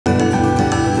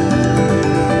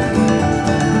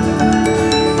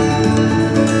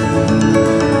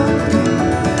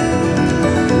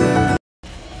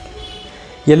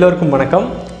எல்லோருக்கும் வணக்கம்.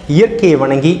 இயற்கையை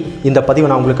வணங்கி இந்த பதிவை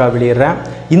நான் உங்களுக்காக வெளியிடுறேன்.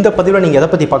 இந்த பதிவில் நீங்கள் எதை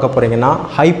பற்றி பார்க்க போகிறீங்கன்னா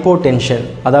ஹைப்போடென்ஷன்,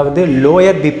 அதாவது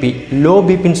லோயர் பிபி, லோ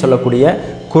பிபின்னு சொல்லக்கூடிய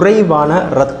குறைவான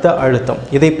இரத்த அழுத்தம்.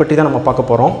 இதை பற்றி தான் நம்ம பார்க்க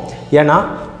போகிறோம். ஏன்னா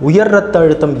உயர் இரத்த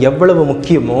அழுத்தம் எவ்வளவு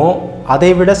முக்கியமோ அதை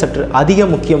விட சற்று அதிக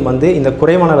முக்கியம் இந்த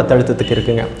குறைவான இரத்த அழுத்தத்துக்கு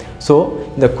இருக்குங்க. ஸோ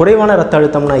இந்த குறைவான இரத்த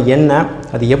அழுத்தம்னா என்ன,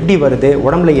 அது எப்படி வருது,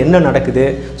 உடம்புல என்ன நடக்குது,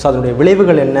 ஸோ அதனுடைய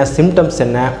விளைவுகள் என்ன, சிம்டம்ஸ்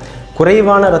என்ன,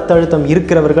 குறைவான இரத்த அழுத்தம்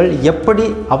இருக்கிறவர்கள் எப்படி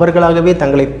அவர்களாகவே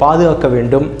தங்களை பாதுகாக்க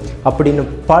வேண்டும் அப்படின்னு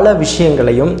பல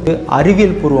விஷயங்களையும்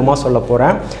அறிவியல் பூர்வமாக சொல்ல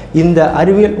போகிறேன். இந்த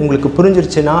அறிவியல் உங்களுக்கு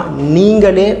புரிஞ்சிருச்சுன்னா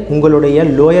நீங்களே உங்களுடைய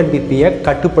லோயர் பிபியை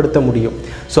கட்டுப்படுத்த முடியும்.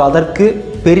 ஸோ அதற்கு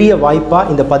பெரிய வாய்ப்பாக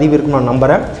இந்த பதிவு இருக்குன்னு நான்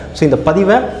நம்புகிறேன். ஸோ இந்த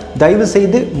பதிவை தயவு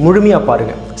செய்து முழுமையாக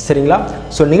பாருங்கள், சரிங்களா?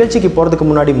 ஸோ நிகழ்ச்சிக்கு போகிறதுக்கு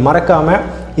முன்னாடி மறக்காமல்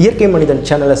இயற்கை மனிதன்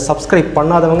சேனலை சப்ஸ்கிரைப்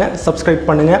பண்ணாதவங்க சப்ஸ்கிரைப்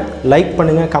பண்ணுங்கள், லைக்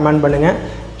பண்ணுங்கள், கமெண்ட் பண்ணுங்கள்,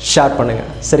 ஷேர் பண்ணுங்கள்,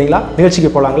 சரிங்களா? நிகழ்ச்சிக்கு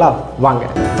போகலாங்களா? வாங்க.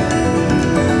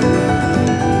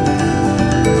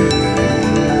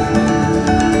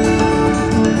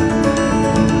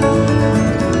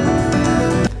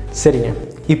 சரிங்க,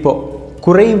 இப்போ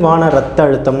குறைவான இரத்த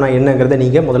அழுத்தம்னா என்னங்கிறத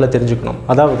நீங்கள் முதல்ல தெரிஞ்சுக்கணும்.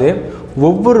 அதாவது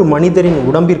ஒவ்வொரு மனிதரின்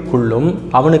உடம்பிற்குள்ளும்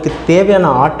அவனுக்கு தேவையான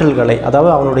ஆற்றல்களை,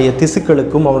 அதாவது அவனுடைய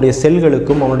திசுக்களுக்கும் அவனுடைய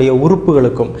செல்களுக்கும் அவனுடைய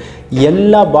உறுப்புகளுக்கும்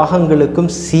எல்லா பாகங்களுக்கும்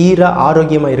சீராக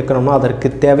ஆரோக்கியமாக இருக்கணும்னா அதற்கு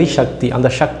தேவை சக்தி.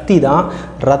 அந்த சக்தி தான்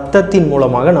இரத்தத்தின்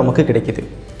மூலமாக நமக்கு கிடைக்குது.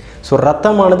 ஸோ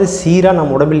இரத்தமானது சீராக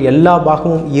நம் உடம்பில் எல்லா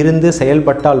பாகமும் இருந்து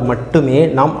செயல்பட்டால் மட்டுமே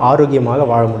நாம் ஆரோக்கியமாக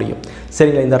வாழ முடியும்,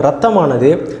 சரிங்களா? இந்த இரத்தமானது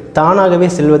தானாகவே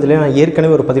செல்வதில் நான்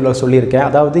ஏற்கனவே ஒரு பதிவில் சொல்லியிருக்கேன்.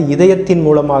 அதாவது இதயத்தின்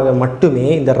மூலமாக மட்டுமே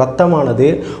இந்த இரத்தமானது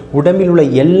உடம்பில் உள்ள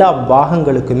எல்லா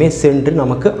பாகங்களுக்குமே சென்று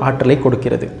நமக்கு ஆற்றலை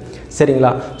கொடுக்கிறது,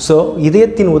 சரிங்களா? ஸோ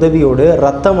இதயத்தின் உதவியோடு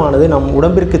இரத்தமானது நம்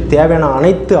உடம்பிற்கு தேவையான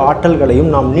அனைத்து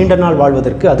ஆற்றல்களையும் நாம் நீண்ட நாள்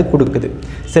வாழ்வதற்கு அது கொடுக்குது,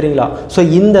 சரிங்களா? ஸோ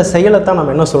இந்த செயலை தான்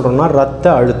நம்ம என்ன சொல்கிறோம்னா இரத்த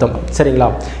அழுத்தம், சரிங்களா?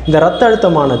 இந்த இரத்த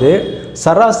அழுத்தமானது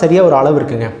சராசரியாக ஒரு அளவு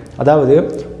இருக்குங்க. அதாவது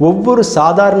ஒவ்வொரு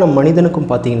சாதாரண மனிதனுக்கும்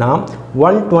பார்த்தீங்கன்னா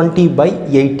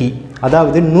 120/80,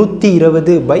 அதாவது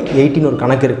 120/80 ஒரு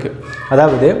கணக்கு இருக்குது.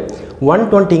 அதாவது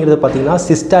 120ங்கிறது பார்த்திங்கன்னா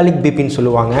சிஸ்டாலிக் பிபின்னு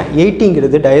சொல்லுவாங்க,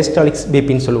 80ங்கிறது டயஸ்டாலிக்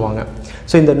பிபின்னு சொல்லுவாங்க.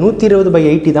 ஸோ இந்த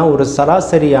 120/80 தான் ஒரு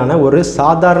சராசரியான ஒரு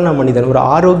சாதாரண மனிதன், ஒரு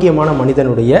ஆரோக்கியமான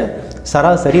மனிதனுடைய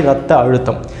சராசரி இரத்த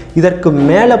அழுத்தம். இதற்கு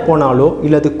மேலே போனாலோ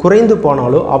இல்லது குறைந்து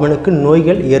போனாலோ அவனுக்கு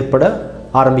நோய்கள் ஏற்பட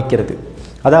ஆரம்பிக்கிறது.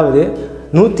 அதாவது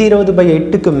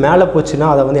 120/8க்கு மேலே போச்சுன்னா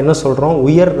அதை என்ன சொல்கிறோம்,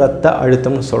 உயர் இரத்த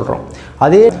அழுத்தம்னு சொல்கிறோம்.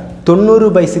 அதே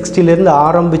 90/60லேருந்து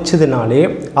ஆரம்பிச்சதுனாலே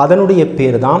அதனுடைய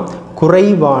பேர் தான்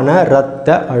குறைவான இரத்த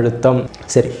அழுத்தம்.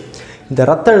 சரி, இந்த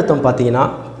இரத்த அழுத்தம் பார்த்திங்கன்னா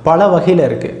பல வகையில்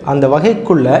இருக்குது. அந்த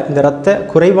வகைக்குள்ளே இந்த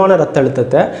குறைவான இரத்த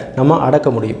அழுத்தத்தை நம்ம அடக்க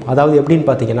முடியும். அதாவது எப்படின்னு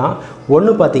பார்த்தீங்கன்னா,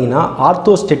 ஒன்று பார்த்தீங்கன்னா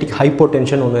ஆர்த்தோஸ்டேட்டிக்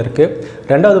ஹைப்போடென்ஷன் ஒன்று இருக்குது,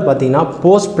 ரெண்டாவது பார்த்தீங்கன்னா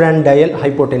போஸ்ட் பிராண்டியல்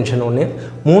ஹைப்போடென்ஷன் ஒன்று,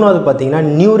 மூணாவது பார்த்தீங்கன்னா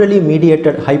நியூரலி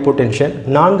மீடியேட்டட் ஹைப்போடென்ஷன்,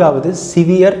 நான்காவது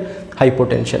சிவியர்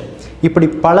ஹைப்போடென்ஷன். இப்படி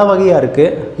பல வகையாக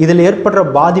இருக்குது. இதில் ஏற்படுற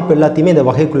பாதிப்பு எல்லாத்தையுமே இந்த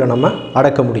வகைக்குள்ளே நம்ம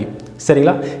அடக்க முடியும்,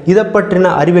 சரிங்களா? இதை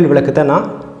பற்றின அறிவியல் விளக்கத்தை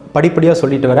நான் படிப்படியாக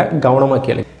சொல்லிட்டு வரேன், கவனமாக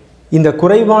கேளுங்க. இந்த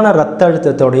குறைவான இரத்த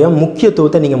அழுத்தத்தோடைய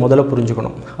முக்கியத்துவத்தை நீங்கள் முதல்ல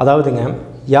புரிஞ்சுக்கணும். அதாவதுங்க,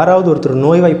 யாராவது ஒருத்தர்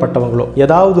நோய்வாய்ப்பட்டவங்களோ,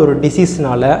 ஏதாவது ஒரு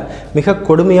டிசீஸ்னால் மிக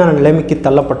கொடுமையான நிலைமைக்கு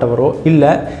தள்ளப்பட்டவரோ,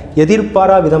 இல்லை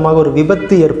எதிர்பாரா விதமாக ஒரு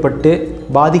விபத்து ஏற்பட்டு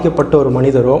பாதிக்கப்பட்ட ஒரு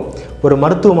மனிதரோ ஒரு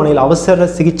மருத்துவமனையில் அவசர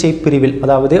சிகிச்சை பிரிவில்,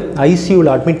 அதாவது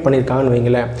ஐசியூவில் அட்மிட் பண்ணியிருக்காங்கன்னு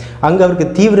வைங்களேன், அங்கே அவருக்கு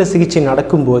தீவிர சிகிச்சை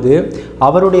நடக்கும்போது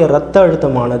அவருடைய இரத்த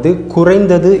அழுத்தமானது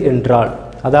குறைந்தது என்றால்,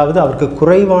 அதாவது அவருக்கு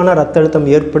குறைவான இரத்த அழுத்தம்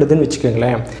ஏற்படுதுன்னு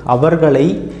வச்சுக்கோங்களேன், அவர்களை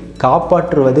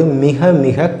காப்பாற்றுவது மிக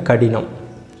மிக கடினம்.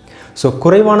 ஸோ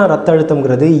குறைவான இரத்த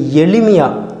அழுத்தம்ங்கிறது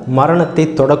எளிமையாக மரணத்தை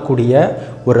தொடக்கூடிய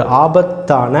ஒரு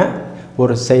ஆபத்தான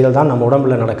ஒரு செயல் தான் நம்ம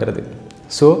உடம்புல நடக்கிறது.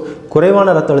 ஸோ குறைவான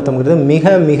இரத்த அழுத்தம்ங்கிறது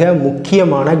மிக மிக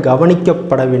முக்கியமான,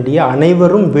 கவனிக்கப்பட வேண்டிய,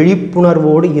 அனைவரும்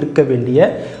விழிப்புணர்வோடு இருக்க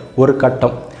வேண்டிய ஒரு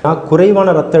கட்டம். குறைவான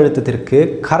இரத்த அழுத்தத்திற்கு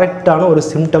கரெக்டான ஒரு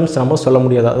சிம்டம்ஸ் நம்ம சொல்ல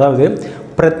முடியாது. அதாவது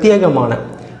பிரத்யேகமான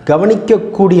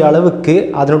கவனிக்கக்கூடிய அளவுக்கு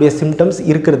அதனுடைய சிம்டம்ஸ்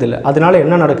இருக்கிறது இல்லை. அதனால்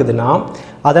என்ன நடக்குதுன்னா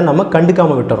அதை நம்ம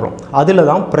கண்டுக்காமல் விட்டுறோம். அதில்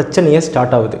தான் பிரச்சனையே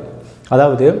ஸ்டார்ட் ஆகுது.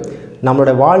 அதாவது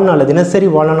நம்மளோட வாழ்நாள், தினசரி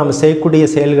வாழ்நாள் நம்ம செய்யக்கூடிய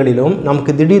செயல்களிலும்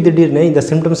நமக்கு திடீர்னு இந்த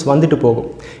சிம்டம்ஸ் வந்துட்டு போகும்.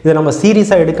 இதை நம்ம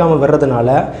சீரியஸாக எடுக்காமல் வர்றதுனால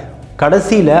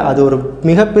கடைசியில் அது ஒரு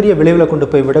மிகப்பெரிய விளைவில் கொண்டு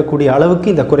போய் விடக்கூடிய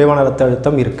அளவுக்கு இந்த குறைவான இரத்த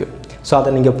அழுத்தம் இருக்குது. ஸோ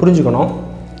அதை நீங்கள் புரிஞ்சுக்கணும்.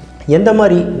 எந்த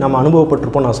மாதிரி நம்ம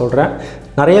அனுபவப்பட்டிருப்போம் நான் சொல்கிறேன்.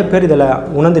 நிறைய பேர் இதில்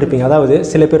உணர்ந்திருப்பீங்க. அதாவது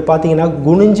சில பேர் பார்த்தீங்கன்னா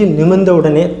குனிஞ்சு நிமிர்ந்த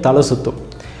உடனே தலை சுற்றும்,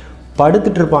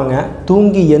 படுத்துட்டு இருப்பாங்க,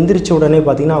 தூங்கி எந்திரிச்ச உடனே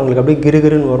பார்த்திங்கன்னா அவங்களுக்கு அப்படியே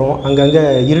கிருகிருன்னு வரும், அங்கங்கே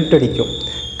இருட்டடிக்கும்,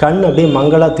 கண் அப்படியே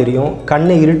மங்களாக தெரியும்,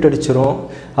 கண்ணை இருட்டடிச்சிரும்.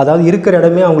 அதாவது இருக்கிற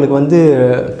இடமே அவங்களுக்கு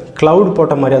க்ளவுட்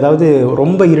போட்ட மாதிரி, அதாவது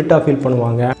ரொம்ப இருட்டாக ஃபீல்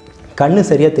பண்ணுவாங்க, கண்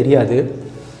சரியாக தெரியாது.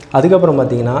 அதுக்கப்புறம்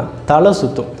பார்த்திங்கன்னா தலை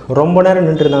சுற்றும். ரொம்ப நேரம்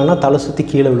நின்றுருந்தாங்கன்னா தலை சுற்றி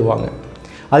கீழே விழுவாங்க.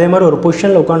 அதே மாதிரி ஒரு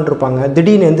பொசிஷனில் உட்காந்துருப்பாங்க,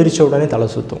 திடீர்னு எந்திரிச்ச உடனே தலை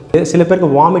சுற்றும். சில பேருக்கு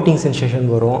வாமிட்டிங் சென்சேஷன்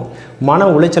வரும், மன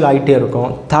உளைச்சல் ஆகிட்டே இருக்கும்,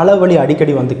 தலைவலி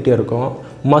அடிக்கடி வந்துக்கிட்டே இருக்கும்,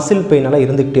 மசில் பெயினெல்லாம்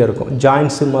இருந்துக்கிட்டே இருக்கும்.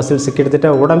 ஜாயின்ஸு மசில்ஸ்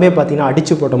கிட்டத்தட்ட உடம்பே பார்த்திங்கன்னா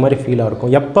அடித்து போட்ட மாதிரி ஃபீலாக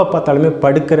இருக்கும். எப்போ பார்த்தாலுமே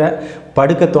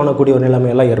படுக்க தோணக்கூடிய ஒரு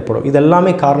நிலைமையெல்லாம் ஏற்படும்.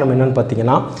 இதெல்லாமே காரணம் என்னென்னு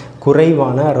பார்த்திங்கன்னா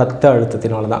குறைவான ரத்த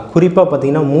அழுத்தத்தினால தான். குறிப்பாக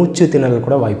பார்த்திங்கன்னா மூச்சு திணறல்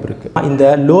கூட வாய்ப்பு இருக்குது.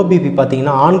 இந்த லோ பிபி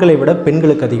பார்த்திங்கன்னா ஆண்களை விட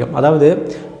பெண்களுக்கு அதிகம். அதாவது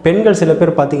பெண்கள் சில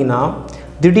பேர் பார்த்திங்கன்னா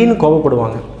திடீர்னு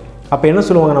கோபப்படுவாங்க. அப்போ என்ன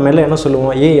சொல்லுவாங்க, நம்ம எல்லாம் என்ன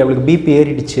சொல்லுவோம், அவளுக்கு பிபி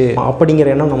ஏறிடுச்சு அப்படிங்கிற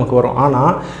எண்ணம் நமக்கு வரும்.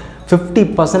 ஆனால்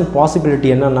 50% பாசிபிலிட்டி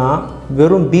என்னென்னா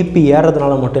வெறும் பிபி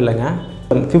ஏறதுனால மட்டும் இல்லைங்க,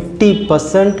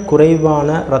 50%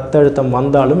 குறைவான ரத்த அழுத்தம்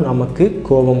வந்தாலும் நமக்கு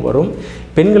கோபம் வரும்.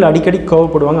 பெண்கள் அடிக்கடி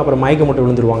கோபப்படுவாங்க, அப்புறம் மயக்கம் மட்டும்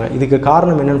விழுந்துருவாங்க. இதுக்கு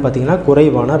காரணம் என்னென்னு பார்த்தீங்கன்னா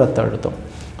குறைவான ரத்த அழுத்தம்.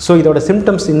 ஸோ இதோட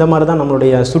சிம்டம்ஸ் இந்த மாதிரி தான்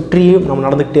நம்மளுடைய சுற்றியும் நம்ம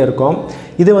நடந்துக்கிட்டே இருக்கோம்.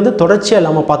 இது வந்து தொடர்ச்சியாக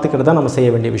இல்லாமல் பார்த்துக்கிறது தான் நம்ம செய்ய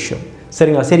வேண்டிய விஷயம்.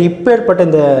 சரிங்களா? சரி, இப்போ ஏற்பட்ட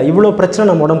இந்த இவ்வளோ பிரச்சனை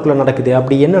நம்ம உடம்புக்குள்ளே நடக்குது,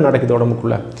 அப்படி என்ன நடக்குது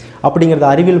உடம்புக்குள்ளே அப்படிங்கிறத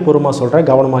அறிவியல் பூர்வமாக சொல்கிறேன்,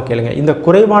 கவனமாக கேளுங்க. இந்த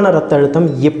குறைவான ரத்த அழுத்தம்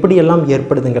எப்படியெல்லாம்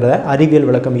ஏற்படுதுங்கிறத அறிவியல்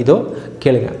விளக்கம் இதோ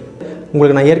கேளுங்க.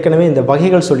 உங்களுக்கு நான் ஏற்கனவே இந்த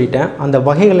வகைகள் சொல்லிட்டேன். அந்த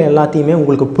வகைகள் எல்லாத்தையுமே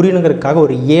உங்களுக்கு புரியணுங்கிறதுக்காக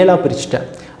ஒரு 7ஆக பிரிச்சுட்டேன்.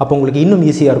 அப்போ உங்களுக்கு இன்னும்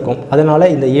ஈஸியாக இருக்கும்.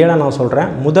 அதனால் இந்த 7 நான்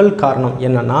சொல்கிறேன். முதல் காரணம்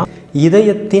என்னென்னா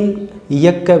இதயத்தின்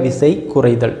இயக்க விசை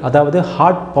குறைதல், அதாவது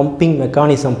ஹார்ட் பம்பிங்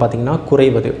மெக்கானிசம் பார்த்திங்கன்னா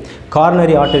குறைவது.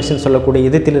 கார்னரி ஆர்டரிஸ்ன்னு சொல்லக்கூடிய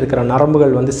இதயத்தில் இருக்கிற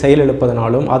நரம்புகள் வந்து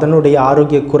செயலிழப்பதனாலும் அதனுடைய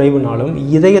ஆரோக்கிய குறைவுனாலும்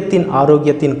இதயத்தின்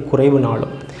ஆரோக்கியத்தின்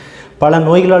குறைவுனாலும் பல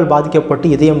நோய்களால் பாதிக்கப்பட்டு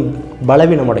இதயம்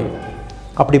பலவீனமடையும்.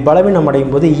 அப்படி பலவீனம்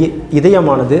அடையும் போது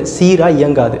இதயமானது சீராக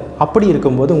இயங்காது. அப்படி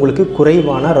இருக்கும்போது உங்களுக்கு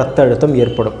குறைவான இரத்த அழுத்தம்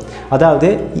ஏற்படும். அதாவது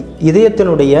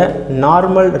இதயத்தினுடைய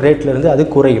நார்மல் ரேட்லேருந்து அது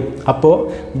குறையும். அப்போது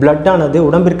பிளட்டானது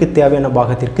உடம்பிற்கு தேவையான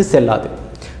பாகத்திற்கு செல்லாது.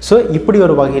 ஸோ இப்படி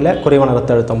ஒரு வகையில் குறைவான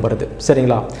இரத்த அழுத்தம் வருது.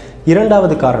 சரிங்களா?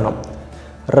 இரண்டாவது காரணம்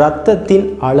இரத்தத்தின்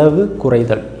அளவு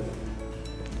குறைதல்.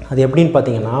 அது எப்படின்னு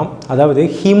பார்த்தீங்கன்னா, அதாவது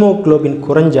ஹீமோகுளோபின்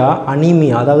குறைஞ்சா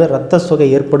அனீமியா, அதாவது இரத்த சோகை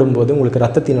ஏற்படும் போது உங்களுக்கு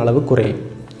இரத்தத்தின் அளவு குறையும்.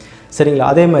 சரிங்களா?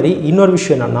 அதே மாதிரி இன்னொரு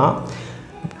விஷயம் என்னென்னா,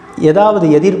 ஏதாவது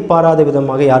எதிர்பாராத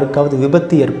விதமாக யாருக்காவது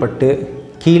விபத்து ஏற்பட்டு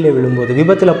கீழே விழும்போது,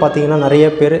 விபத்தில் பார்த்திங்கன்னா நிறைய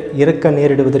பேர் இறக்க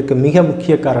நேரிடுவதற்கு மிக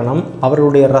முக்கிய காரணம்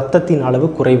அவர்களுடைய இரத்தத்தின் அளவு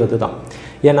குறைவது தான்.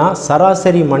 ஏன்னா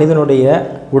சராசரி மனிதனுடைய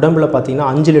உடம்பில்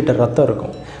பார்த்திங்கன்னா 5 லிட்டர் ரத்தம்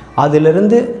இருக்கும்.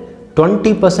 அதிலிருந்து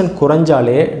 20%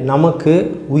 குறைஞ்சாலே நமக்கு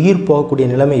உயிர் போகக்கூடிய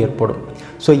நிலைமை ஏற்படும்.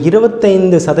 ஸோ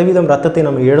 25% ரத்தத்தை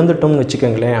நம்ம இழந்துட்டோம்னு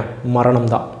வச்சுக்கோங்களேன்,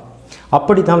 மரணம் தான்.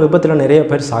 அப்படி தான் விபத்தில் நிறைய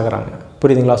பேர் சாகிறாங்க.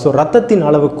 புரியுதுங்களா? ஸோ ரத்தத்தின்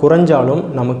அளவு குறைஞ்சாலும்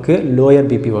நமக்கு லோயர்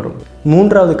பிபி வரும்.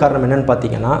 மூன்றாவது காரணம் என்னென்னு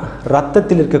பார்த்தீங்கன்னா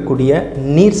ரத்தத்தில் இருக்கக்கூடிய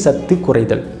நீர் சத்து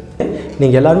குறைதல்.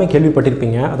 நீங்கள் எல்லாருமே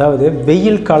கேள்விப்பட்டிருப்பீங்க. அதாவது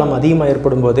வெயில் காலம் அதிகமாக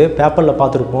ஏற்படும் போது பேப்பரில்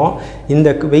பார்த்துருப்போம், இந்த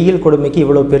வெயில் கொடுமைக்கு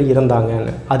இவ்வளோ பேர்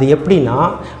இறந்தாங்கன்னு. அது எப்படின்னா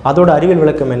அதோட அறிவியல்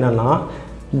விளக்கம் என்னென்னா,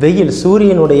 வெயில்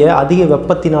சூரியனுடைய அதிக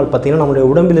வெப்பத்தினால் பார்த்திங்கன்னா நம்மளுடைய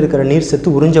உடம்பில் இருக்கிற நீர்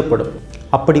சத்து உறிஞ்சப்படும்.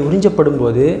 அப்படி உறிஞ்சப்படும்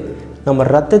போது நம்ம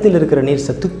ரத்தத்தில் இருக்கிற நீர்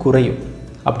சத்து குறையும்.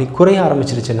 அப்படி குறைய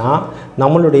ஆரம்பிச்சிருச்சுன்னா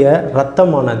நம்மளுடைய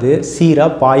ரத்தமானது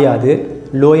சீராக பாயாது,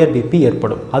 லோயர் பிபி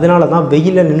ஏற்படும். அதனால தான்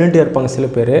வெயிலில் நின்றுட்டே இருப்பாங்க சில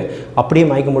பேர், அப்படியே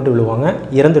மயக்கம் போட்டு விழுவாங்க,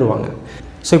 இறந்துருவாங்க.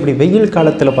 ஸோ இப்படி வெயில்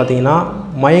காலத்தில் பார்த்திங்கன்னா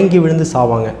மயங்கி விழுந்து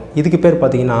சாவாங்க. இதுக்கு பேர்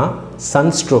பார்த்திங்கன்னா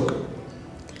சன்ஸ்ட்ரோக்.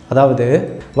 அதாவது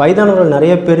வயதானவர்கள்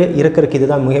நிறைய பேர் இறக்கிறதுக்கு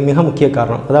இதுதான் மிக முக்கிய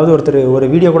காரணம். அதாவது ஒரு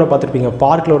வீடியோ கூட பார்த்துருப்பீங்க,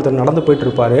 பார்க்கில் ஒருத்தர் நடந்து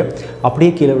போயிட்டுருப்பார்,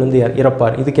 அப்படியே கீழே விழுந்து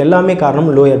இறப்பார். இதுக்கு எல்லாமே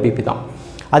காரணம் லோயர் பிபி தான்.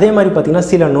 அதே மாதிரி பார்த்திங்கன்னா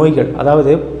சில நோய்கள்,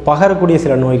 அதாவது பகரக்கூடிய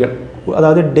சில நோய்கள்,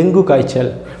 அதாவது டெங்கு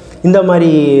காய்ச்சல், இந்த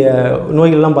மாதிரி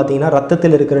நோய்கள்லாம் பார்த்திங்கன்னா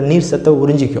ரத்தத்தில் இருக்கிற நீர் சத்தை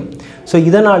உறிஞ்சிக்கும். ஸோ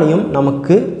இதனாலேயும்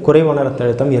நமக்கு குறைவான ரத்த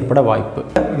அழுத்தம் ஏற்பட வாய்ப்பு.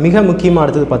 மிக முக்கியமாக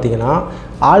அடுத்தது பார்த்திங்கன்னா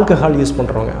ஆல்கஹால் யூஸ்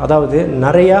பண்ணுறவங்க, அதாவது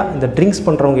நிறையா இந்த ட்ரிங்க்ஸ்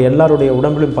பண்ணுறவங்க எல்லாருடைய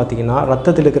உடம்புலையும் பார்த்திங்கன்னா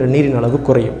ரத்தத்தில் இருக்கிற நீரின் அளவு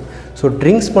குறையும். ஸோ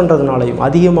ட்ரிங்க்ஸ் பண்ணுறதுனாலையும்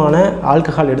அதிகமான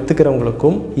ஆல்கஹால்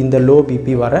எடுத்துக்கிறவங்களுக்கும் இந்த லோ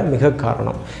பிபி வர மிக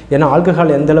காரணம். ஏன்னா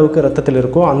ஆல்கஹால் எந்த அளவுக்கு ரத்தத்தில்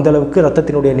இருக்கோ அந்தளவுக்கு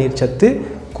ரத்தத்தினுடைய நீர் சத்து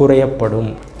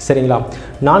குறையப்படும். சரிங்களா?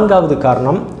 நான்காவது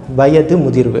காரணம் வயது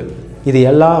முதிர்வு. இது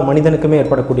எல்லா மனிதனுக்குமே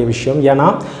ஏற்படக்கூடிய விஷயம். ஏன்னா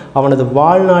அவனது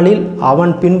வாழ்நாளில்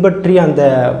அவன் பின்பற்றிய அந்த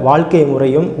வாழ்க்கை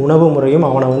முறையும் உணவு முறையும்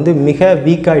அவனை வந்து மிக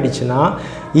வீக்காகிடுச்சுன்னா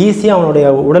ஈஸியாக அவனுடைய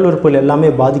உடல் உறுப்புகள் எல்லாமே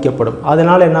பாதிக்கப்படும்.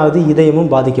 அதனால் என்ன ஆகுது,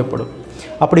 இதயமும் பாதிக்கப்படும்.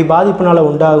 அப்படி பாதிப்புனால்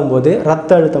உண்டாகும்போது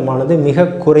இரத்த அழுத்தமானது மிக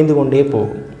குறைந்து கொண்டே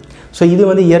போகும். ஸோ இது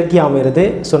வந்து இயற்கையாக அமைகிறது.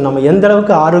 ஸோ நம்ம எந்த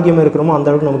அளவுக்கு ஆரோக்கியமாக இருக்கிறோமோ அந்த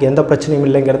அளவுக்கு நமக்கு எந்த பிரச்சனையும்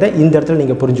இல்லைங்கிறத இந்த இடத்துல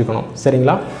நீங்கள் புரிஞ்சுக்கணும்.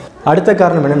 சரிங்களா? அடுத்த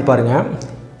காரணம் என்னென்னு பாருங்கள்,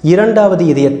 இரண்டாவது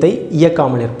இதயத்தை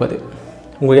இயக்காமல் இருப்பது.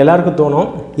 உங்களுக்கு எல்லாருக்கும் தோணும்,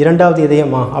 இரண்டாவது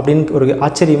இதயமா அப்படின்னு ஒரு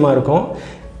ஆச்சரியமாக இருக்கும்.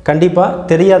 கண்டிப்பாக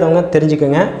தெரியாதவங்க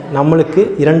தெரிஞ்சுக்கோங்க, நம்மளுக்கு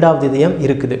இரண்டாவது இதயம்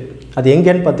இருக்குது. அது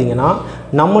எங்கேன்னு பார்த்தீங்கன்னா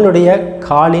நம்மளுடைய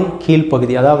காலின்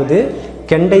கீழ்ப்பகுதி, அதாவது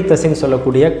கெண்டை தசைன்னு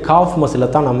சொல்லக்கூடிய காஃப் மசிலை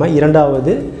தான் நம்ம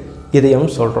இரண்டாவது இதயம்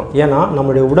சொல்கிறோம். ஏன்னா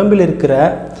நம்முடைய உடம்பில் இருக்கிற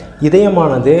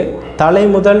இதயமானது தலை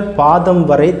முதல் பாதம்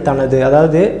வரை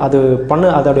அதாவது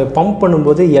அதோடைய பம்ப்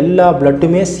பண்ணும்போது எல்லா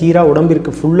பிளட்டுமே சீராக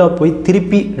உடம்பிற்கு ஃபுல்லாக போய்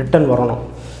திருப்பி ரிட்டர்ன் வரணும்.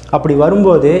 அப்படி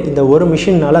வரும்போது இந்த ஒரு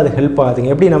மிஷினால் அது ஹெல்ப்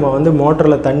ஆகுதுங்க. எப்படி நம்ம வந்து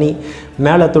மோட்டரில் தண்ணி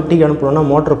மேலே தொட்டிக்கு அனுப்புகிறோன்னா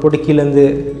மோட்டரை போட்டு கீழேருந்து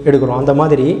எடுக்கிறோம், அந்த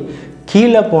மாதிரி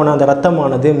கீழே போன அந்த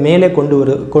ரத்தமானது மேலே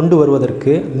கொண்டு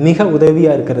வருவதற்கு மிக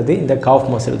உதவியாக இருக்கிறது இந்த காஃப்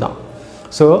மசில் தான்.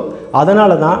 ஸோ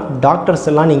அதனால தான் டாக்டர்ஸ்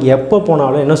எல்லாம் நீங்கள் எப்போ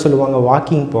போனாலும் என்ன சொல்லுவாங்க,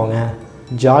 வாக்கிங் போங்க,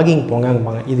 ஜாகிங்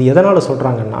போங்கம்பாங்க. இது எதனால்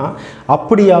சொல்கிறாங்கன்னா,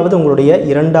 அப்படியாவது உங்களுடைய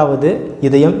இரண்டாவது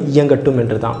இதயம் இயங்கட்டும்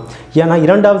என்று தான். ஏன்னா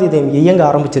இரண்டாவது இதயம் இயங்க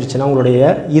ஆரம்பிச்சிருச்சுன்னா உங்களுடைய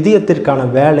இதயத்திற்கான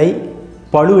வேலை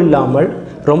பழு இல்லாமல்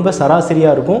ரொம்ப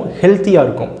சராசரியாக இருக்கும், ஹெல்த்தியாக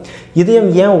இருக்கும். இதயம்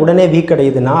ஏன் உடனே வீக்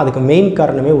அடையுதுன்னா அதுக்கு மெயின்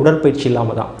காரணமே உடற்பயிற்சி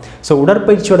இல்லாமல் தான். ஸோ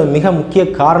உடற்பயிற்சியோட மிக முக்கிய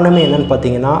காரணமே என்னென்னு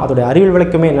பார்த்தீங்கன்னா, அதோடைய அறிவியல்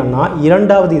விளக்கமே என்னென்னா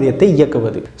இரண்டாவது இதயத்தை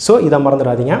இயக்குவது. ஸோ இதை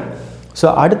மறந்துடாதீங்க. ஸோ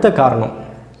அடுத்த காரணம்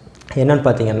என்னென்னு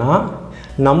பார்த்தீங்கன்னா,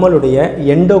 நம்மளுடைய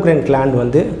எண்டோக்ரைன் கிளாண்ட்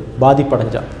வந்து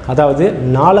பாதிப்படைஞ்சா, அதாவது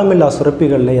நாளமில்லா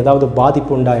சுரப்பிகளில் ஏதாவது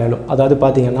பாதிப்பு உண்டாயாலும், அதாவது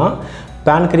பார்த்திங்கன்னா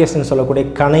பேன்கிரியஸ்ன்னு சொல்லக்கூடிய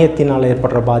கணையத்தினால்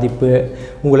ஏற்படுற பாதிப்பு,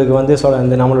 உங்களுக்கு வந்து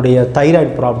இந்த நம்மளுடைய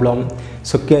தைராய்டு ப்ராப்ளம்,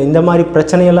 ஸோ இந்த மாதிரி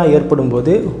பிரச்சனையெல்லாம்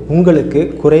ஏற்படும்போது உங்களுக்கு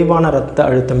குறைவான இரத்த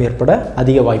அழுத்தம் ஏற்பட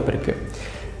அதிக வாய்ப்பு இருக்குது.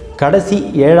 கடைசி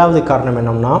 7வது காரணம்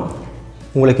என்னன்னா,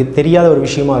 உங்களுக்கு தெரியாத ஒரு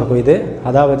விஷயமா இருக்கும் இது,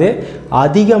 அதாவது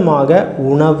அதிகமாக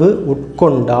உணவு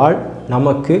உட்கொண்டால்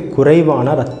நமக்கு குறைவான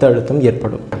இரத்த அழுத்தம்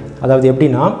ஏற்படும். அதாவது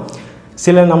எப்படின்னா,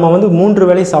 நம்ம வந்து 3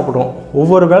 வேளை சாப்பிடுவோம்.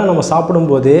 ஒவ்வொரு வேளை நம்ம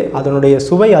சாப்பிடும்போது அதனுடைய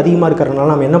சுவை அதிகமாக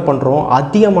இருக்கிறதுனால நம்ம என்ன பண்ணுறோம்,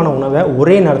 அதிகமான உணவை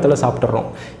ஒரே நேரத்தில் சாப்பிட்றோம்.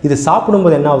 இது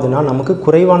சாப்பிடும்போது என்ன ஆகுதுன்னா, நமக்கு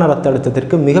குறைவான இரத்த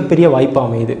அழுத்தத்திற்கு மிகப்பெரிய வாய்ப்பு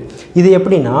அமையுது. இது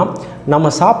எப்படின்னா, நம்ம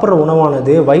சாப்பிட்ற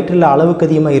உணவானது வயிற்றில் அளவுக்கு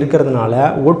அதிகமாக இருக்கிறதுனால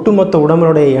ஒட்டுமொத்த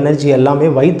உடம்புடைய எனர்ஜி எல்லாமே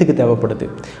வயிற்றுக்கு தேவைப்படுது.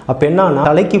 அப்போ என்னன்னா,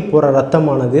 தலைக்கு போகிற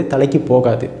ரத்தமானது தலைக்கு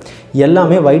போகாது,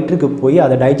 எல்லாமே வயிற்றுக்கு போய்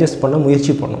அதை டைஜஸ்ட் பண்ண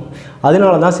முயற்சி பண்ணும்.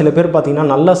 அதனால தான் சில பேர்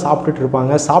பார்த்திங்கன்னா நல்லா சாப்பிட்டுட்டு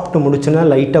இருப்பாங்க, சாப்பிட்டு முடிச்சுன்னா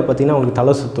லைட்டாக பார்த்திங்கன்னா அவங்களுக்கு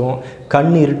தலை சுற்றும்,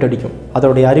 கண் இருட்டடிக்கும்.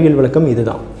 அதோடைய அறிவியல் விளக்கம்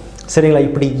இதுதான். சரிங்களா?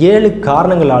 இப்படி 7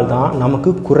 காரணங்களால் தான் நமக்கு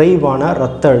குறைவான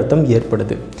இரத்த அழுத்தம்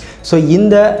ஏற்படுது. ஸோ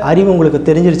இந்த அறிவு உங்களுக்கு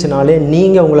தெரிஞ்சிருச்சுனாலே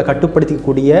நீங்கள் உங்களை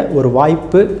கட்டுப்படுத்திக்கக்கூடிய ஒரு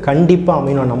வாய்ப்பு கண்டிப்பாக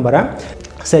அமையும் நான் நம்புகிறேன்.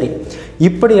 சரி,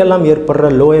 இப்படியெல்லாம் ஏற்படுற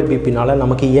லோயர் பிபினால்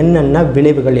நமக்கு என்னென்ன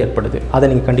விளைவுகள் ஏற்படுது அதை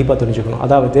நீங்கள் கண்டிப்பாக தெரிஞ்சுக்கணும்.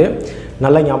 அதாவது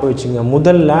நல்லா ஞாபகம் வச்சுங்க,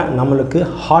 முதல்ல நம்மளுக்கு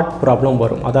ஹார்ட் ப்ராப்ளம்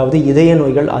வரும், அதாவது இதய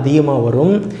நோய்கள் அதிகமாக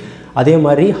வரும். அதே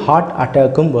மாதிரி ஹார்ட்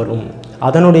அட்டாக்கும் வரும்.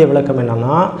 அதனுடைய விளக்கம்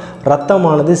என்னென்னா,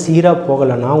 ரத்தமானது சீராக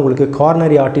போகலைன்னா உங்களுக்கு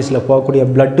கார்னரி ஆர்டரிஸில் போகக்கூடிய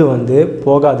பிளட்டு வந்து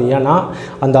போகாது. ஏன்னா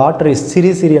அந்த ஆர்டரிஸ்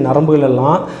சிறிய நரம்புகள்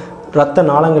எல்லாம் ரத்த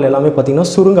நாளங்கள் எல்லாமே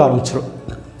பார்த்திங்கன்னா சுருங்க ஆரம்பிச்சிடும்.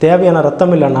 தேவையான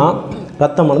ரத்தம் இல்லைன்னா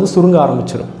ரத்தமானது சுருங்க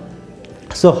ஆரம்பிச்சிடும்.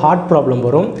 ஸோ ஹார்ட் ப்ராப்ளம்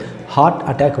வரும், ஹார்ட்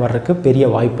அட்டாக் வர்றதுக்கு பெரிய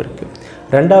வாய்ப்பு இருக்குது.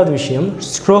 2வது விஷயம்,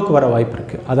 ஸ்ட்ரோக் வர வாய்ப்பு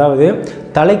இருக்குது. அதாவது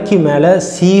தலைக்கு மேலே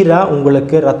சீராக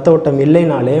உங்களுக்கு ரத்த ஓட்டம்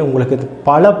இல்லைனாலே உங்களுக்கு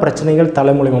பல பிரச்சனைகள்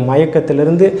தலை மூலிமா,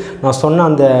 மயக்கத்திலிருந்து நான் சொன்ன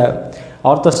அந்த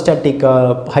ஆர்த்தோஸ்டாட்டிக்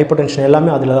ஹைப்பர்டென்ஷன்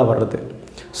எல்லாமே அதில் தான் வர்றது.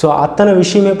 ஸோ அத்தனை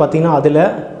விஷயமே பார்த்திங்கன்னா அதில்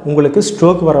உங்களுக்கு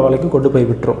ஸ்ட்ரோக் வர வரைக்கும் கொண்டு போய்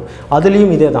விட்டுரும்.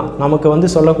 அதுலேயும் இதே தான், நமக்கு வந்து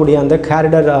சொல்லக்கூடிய அந்த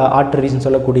கேரிடர் ஆர்டரிஸ்ன்னு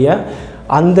சொல்லக்கூடிய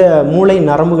அந்த மூளை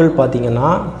நரம்புகள் பார்த்திங்கன்னா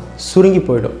சுருங்கி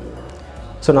போயிடும்.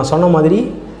 ஸோ நான் சொன்ன மாதிரி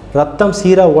ரத்தம்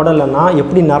சீராக ஓடலைன்னா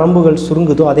எப்படி நரம்புகள்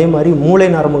சுருங்குதோ அதே மாதிரி மூளை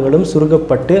நரம்புகளும்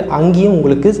சுருங்கப்பட்டு அங்கேயும்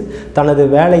உங்களுக்கு தனது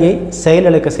வேலையை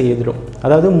செயலிழக்க செய்திடும்.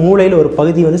 அதாவது மூளையில் ஒரு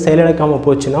பகுதி வந்து செயலிழக்காமல்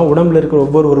போச்சுன்னா உடம்பில் இருக்கிற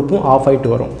ஒவ்வொரு உறுப்பும் ஆஃப்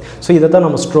ஆகிட்டு வரும். ஸோ இதை தான்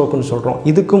நம்ம ஸ்ட்ரோக்குன்னு சொல்கிறோம்.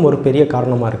 இதுக்கும் ஒரு பெரிய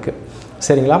காரணமாக இருக்குது.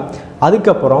 சரிங்களா?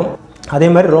 அதுக்கப்புறம் அதே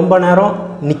மாதிரி ரொம்ப நேரம்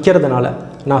நிற்கிறதுனால,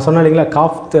 நான் சொன்னேன் இல்லைங்களா,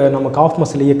 நம்ம காஃப்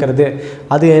மசில் இயக்கிறது,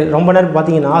 அது ரொம்ப நேரம்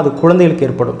பார்த்திங்கன்னா அது குழந்தைகளுக்கு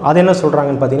ஏற்படும். அது என்ன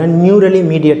சொல்கிறாங்கன்னு பார்த்தீங்கன்னா நியூரலி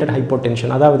மீடியேட்டட்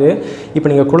ஹைப்போடென்ஷன். அதாவது இப்போ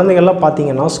நீங்கள் குழந்தைகள்லாம்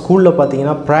பார்த்தீங்கன்னா ஸ்கூலில்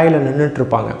பார்த்தீங்கன்னா ப்ராயில்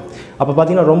நின்றுட்டுருப்பாங்க. அப்போ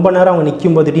பார்த்தீங்கன்னா ரொம்ப நேரம் அவங்க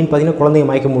நிற்கும்போது திடீர்னு பார்த்தீங்கன்னா குழந்தைங்க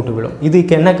மயக்கம் மூட்டு விடும்.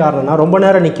 இதுக்கு என்ன காரணம்னா, ரொம்ப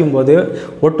நேரம் நிற்கும்போது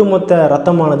ஒட்டுமொத்த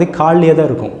ரத்தமானது காலிலே தான்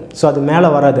இருக்கும். ஸோ அது மேலே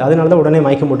வராது, அதனால தான் உடனே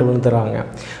மயக்கம் மூட்டு விழுந்துடுறாங்க.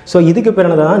 ஸோ இதுக்கு பேர்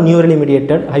தான் நியூரலி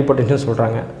மீடியேட்டட் ஹைப்போடென்ஷன்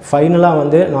சொல்கிறாங்க. ஃபைனலாக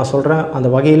வந்து நான் சொல்கிறேன் அந்த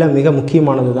வகையில் மிக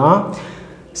முக்கியமானது தான்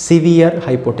சிவியர்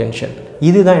ஹைப்போடென்ஷன்.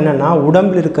 இதுதான் என்னென்னா,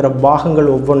 உடம்பில் இருக்கிற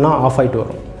பாகங்கள் ஒவ்வொன்றா ஆஃப் ஆகிட்டு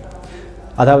வரும்.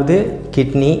 அதாவது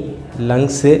கிட்னி,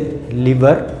 லங்ஸு,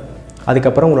 லிவர்,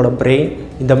 அதுக்கப்புறம் உங்களோட பிரெயின்,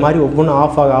 இந்த மாதிரி ஒவ்வொன்றும்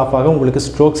ஆஃப் ஆக உங்களுக்கு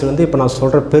ஸ்ட்ரோக்ஸ்லேருந்து இப்போ நான்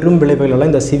சொல்கிற பெரும் விளைவுகளெல்லாம்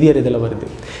இந்த சிவியர் இதில் வருது.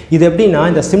 இது எப்படின்னா,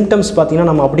 இந்த சிம்டம்ஸ் பார்த்திங்கன்னா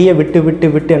நம்ம அப்படியே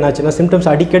விட்டு என்னாச்சுன்னா சிம்டம்ஸ்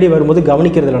அடிக்கடி வரும்போது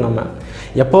கவனிக்கிறதில்ல. நம்ம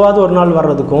எப்போவாவது ஒரு நாள்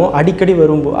வர்றதுக்கும் அடிக்கடி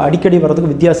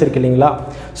வர்றதுக்கும் வித்தியாசம் இருக்குது இல்லைங்களா?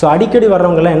 ஸோ அடிக்கடி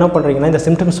வர்றவங்கெல்லாம் என்ன பண்ணுறீங்கன்னா, இந்த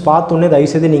சிம்டம்ஸ் பார்த்தோன்னே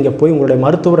தயவுசெய்து நீங்கள் போய் உங்களுடைய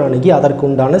மருத்துவரை அணுகி அதற்கு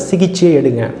உண்டான சிகிச்சையை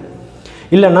எடுங்க.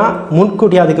 இல்லைனா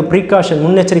முன்கூட்டி அதுக்கு ப்ரீகாஷன்,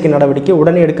 முன்னெச்சரிக்கை நடவடிக்கை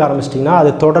உடனே எடுக்க ஆரம்பிச்சிட்டிங்கன்னா அது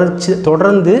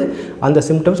தொடர்ந்து அந்த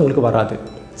சிம்டம்ஸ் உங்களுக்கு வராது.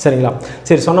 சரிங்களா?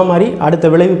 சரி, சொன்ன மாதிரி அடுத்த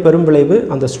விளைவு பெரும் விளைவு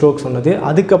அந்த ஸ்ட்ரோக் சொன்னது.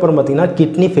 அதுக்கப்புறம் பார்த்திங்கன்னா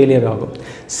கிட்னி ஃபெயிலியர் ஆகும்.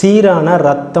 சீரான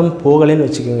ரத்தம் போகலைன்னு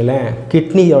வச்சுக்கோங்களேன்,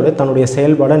 கிட்னியோட தன்னுடைய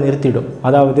செயல்பாடை நிறுத்திடும்.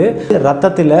 அதாவது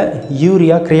ரத்தத்தில்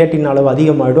யூரியா கிரியேட்டின் அளவு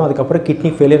அதிகமாகிடும். அதுக்கப்புறம்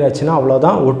கிட்னி ஃபெயிலியர் ஆச்சுன்னா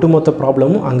அவ்வளோதான், ஒட்டுமொத்த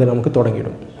ப்ராப்ளமும் அங்கே நமக்கு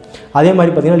தொடங்கிடும். அதே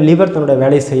மாதிரி பார்த்திங்கன்னா லிவர் தன்னோட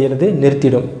வேலையை செய்கிறது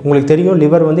நிறுத்திடும். உங்களுக்கு தெரியும்,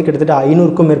 லிவர் வந்து கிட்டத்தட்ட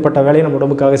 500க்கும் மேற்பட்ட வேலையை நம்ம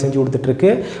உடம்புக்காக செஞ்சு கொடுத்துட்ருக்கு.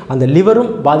 அந்த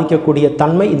லிவரும் பாதிக்கக்கூடிய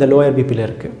தன்மை இந்த லோயர் பிபியில்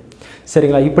இருக்குது.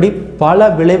 சரிங்களா? இப்படி பல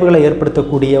விளைவுகளை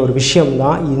ஏற்படுத்தக்கூடிய ஒரு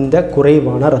விஷயம்தான் இந்த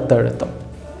குறைவான இரத்த அழுத்தம்.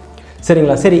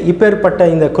 சரிங்களா? சரி, இப்போ ஏற்பட்ட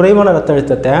இந்த குறைவான இரத்த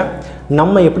அழுத்தத்தை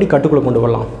நம்ம எப்படி கட்டுக்குள்ளே கொண்டு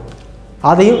வரலாம்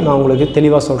அதையும் நான் உங்களுக்கு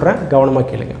தெளிவாக சொல்கிறேன், கவனமாக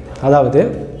கேளுங்க. அதாவது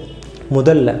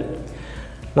முதல்ல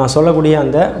நான் சொல்லக்கூடிய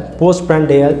அந்த போஸ்ட்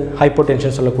பிராண்டியல்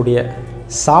ஹைப்போடென்ஷன் சொல்லக்கூடிய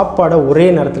சாப்பாடை ஒரே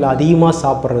நேரத்தில் அதிகமாக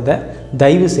சாப்பிட்றத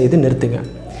தயவு செய்து நிறுத்துங்க.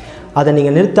 அதை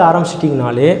நீங்கள் நிறுத்த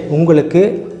ஆரம்பிச்சிட்டிங்கனாலே உங்களுக்கு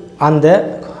அந்த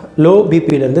லோ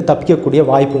பிபியிலேருந்து தப்பிக்கக்கூடிய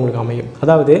வாய்ப்பு உங்களுக்கு அமையும்.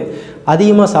 அதாவது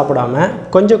அதிகமாக சாப்பிடாமல்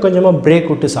கொஞ்சம் கொஞ்சமாக பிரேக்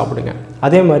விட்டு சாப்பிடுங்க.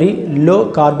 அதே மாதிரி லோ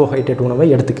கார்போஹைட்ரேட் உணவை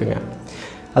எடுத்துக்கோங்க.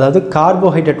 அதாவது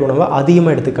கார்போஹைட்ரேட் உணவை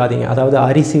அதிகமாக எடுத்துக்காதீங்க. அதாவது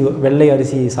அரிசி, வெள்ளை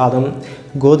அரிசி சாதம்,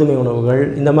 கோதுமை உணவுகள்,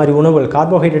 இந்த மாதிரி உணவுகள்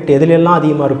கார்போஹைட்ரேட் எதுலெல்லாம்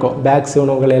அதிகமாக இருக்கோ பேக்ஸ்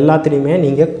உணவுகள் எல்லாத்துலேயுமே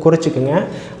நீங்கள் குறைச்சிக்கோங்க.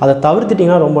 அதை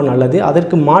தவிர்த்துட்டிங்கன்னா ரொம்ப நல்லது.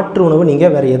 அதற்கு மாற்று உணவு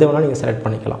நீங்கள் வேறு எது வேணால் நீங்கள் செலக்ட்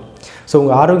பண்ணிக்கலாம். ஸோ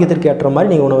உங்கள் ஆரோக்கியத்திற்கு ஏற்ற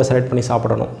மாதிரி நீங்கள் உணவை செலக்ட் பண்ணி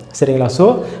சாப்பிடணும். சரிங்களா? ஸோ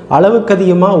அளவுக்கு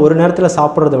அதிகமாக ஒரு நேரத்தில்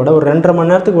சாப்பிட்றத விட ஒரு 2.5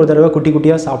 மணி நேரத்துக்கு ஒரு தடவை குட்டி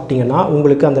குட்டியாக சாப்பிட்டிங்கன்னா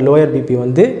உங்களுக்கு அந்த லோயர் பிபி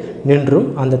வந்து நின்றும்.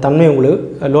 அந்த தன்மை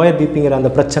உங்களுக்கு லோயர் பிபிங்கிற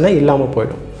அந்த பிரச்சனை இல்லாமல்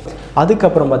போயிடும்.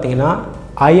 அதுக்கப்புறம் பார்த்திங்கன்னா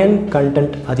அயன்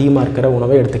கண்டென்ட் அதிகமாக இருக்கிற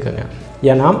உணவை எடுத்துக்கோங்க.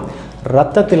 ஏன்னா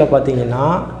ரத்தத்தில் பார்த்திங்கன்னா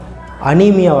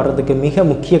அனீமியா வர்றதுக்கு மிக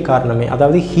முக்கிய காரணமே,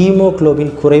 அதாவது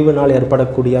ஹீமோக்ளோபின் குறைவினால்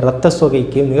ஏற்படக்கூடிய இரத்த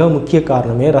சோகைக்கு மிக முக்கிய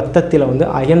காரணமே ரத்தத்தில் வந்து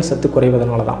அயன் சத்து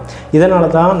குறைவதனால தான். இதனால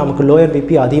தான் நமக்கு லோயர்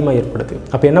பிபி அதிகமாக ஏற்படுது.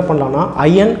 அப்போ என்ன பண்ணலான்னா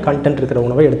அயன் கண்டென்ட் இருக்கிற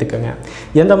உணவை எடுத்துக்கோங்க.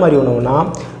 எந்த மாதிரி உணவுனா,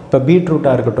 இப்போ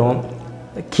பீட்ரூட்டாக இருக்கட்டும்,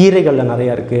 கீரைகளில்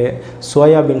நிறையா இருக்குது,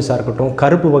 சோயாபீன்ஸாக இருக்கட்டும்,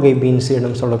 கருப்பு வகை பீன்ஸ்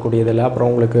என்னும் சொல்லக்கூடியதில், அப்புறம்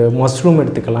உங்களுக்கு மஷ்ரூம்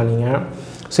எடுத்துக்கலாம் நீங்கள்.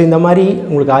 ஸோ இந்த மாதிரி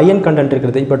உங்களுக்கு அயன் கண்டென்ட்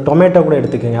இருக்கிறது. இப்போ டொமேட்டோ கூட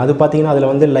எடுத்துக்கோங்க. அது பார்த்திங்கன்னா அதில்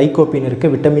வந்து லைகோபின்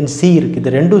இருக்குது, விட்டமின் சி இருக்குது.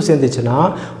 இது ரெண்டும் சேர்ந்துச்சுன்னா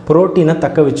ப்ரோட்டீனை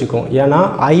தக்க வச்சுக்கும். ஏன்னா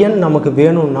அயன் நமக்கு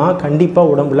வேணும்னா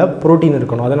கண்டிப்பாக உடம்புல ப்ரோட்டீன்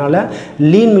இருக்கணும். அதனால்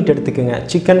லீன் மீட் எடுத்துக்கோங்க.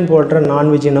 சிக்கன் போன்ற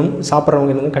நான்வெஜ் இனம்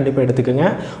சாப்பிட்றவங்க கண்டிப்பாக எடுத்துக்கோங்க.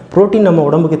 ப்ரோட்டீன் நம்ம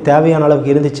உடம்புக்கு தேவையான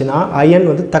அளவுக்கு இருந்துச்சுன்னா அயன்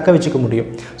வந்து தக்க வச்சுக்க முடியும்.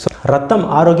 ஸோ ரத்தம்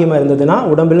ஆரோக்கியமாக இருந்ததுன்னா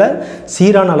உடம்பில்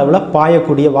சீரான அளவில்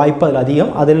பாயக்கூடிய வாய்ப்பு அதில்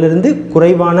அதிகம். அதிலிருந்து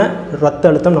குறைவான இரத்த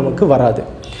அழுத்தம் நமக்கு வராது.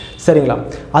 சரிங்களா?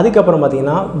 அதுக்கப்புறம்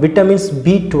பார்த்திங்கன்னா விட்டமின்ஸ்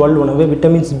B12 உணவு,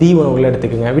 விட்டமின்ஸ் பி உணவுகளை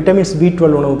எடுத்துக்கோங்க. விட்டமின்ஸ்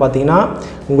B12 உணவு பார்த்திங்கன்னா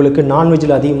உங்களுக்கு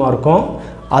நான்வெஜ்ஜில் அதிகமாக இருக்கும்.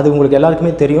 அது உங்களுக்கு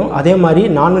எல்லாருக்குமே தெரியும். அதே மாதிரி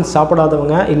நான்வெஜ்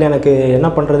சாப்பிடாதவங்க இல்லை எனக்கு என்ன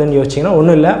பண்ணுறதுன்னு யோசிச்சிங்கன்னா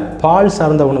ஒன்றும் இல்லை, பால்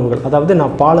சார்ந்த உணவுகள், அதாவது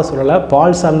நான் பாலை சொல்லலை,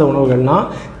 பால் சார்ந்த உணவுகள்னால்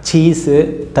சீஸு,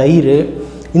 தயிர்,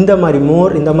 இந்த மாதிரி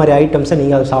மோர், இந்த மாதிரி ஐட்டம்ஸை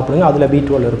நீங்கள் அதை சாப்பிடுங்க. அதில்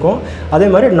B12 இருக்கும். அதே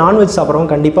மாதிரி நான்வெஜ்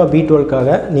சாப்பிட்றவங்க கண்டிப்பாக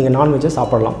B12க்காக நீங்கள் நான்வெஜ்ஜை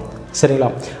சாப்பிடலாம். சரிங்களா?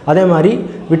 அதே மாதிரி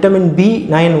விட்டமின்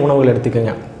B9 உணவுகள்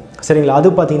எடுத்துக்கோங்க. சரிங்களா? அது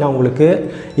பார்த்திங்கன்னா உங்களுக்கு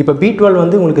இப்போ B12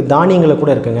 வந்து உங்களுக்கு தானியங்களை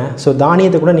கூட இருக்குங்க. ஸோ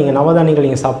தானியத்தை கூட நீங்கள் நவதானியங்கள்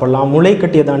நீங்கள் சாப்பிட்லாம், முளை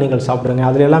கட்டிய தானியங்கள் சாப்பிடுங்க.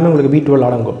 அதில் எல்லாமே உங்களுக்கு B12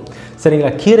 அடங்கும்.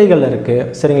 சரிங்களா? கீரைகள் இருக்குது.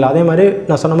 சரிங்களா? அதே மாதிரி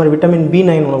நான் சொன்ன மாதிரி விட்டமின்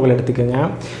B9 உணவுகள் எடுத்துக்கோங்க.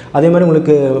 அதே மாதிரி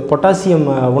உங்களுக்கு பொட்டாசியம்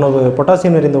உணவு,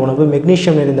 பொட்டாசியம் நிறைந்த உணவு,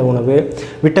 மெக்னீஷியம் நிறைந்த உணவு,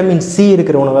 விட்டமின் சி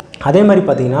இருக்கிற உணவு. அதே மாதிரி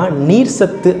பார்த்திங்கன்னா நீர்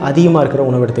சத்து அதிகமாக இருக்கிற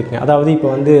உணவு எடுத்துக்கோங்க. அதாவது இப்போ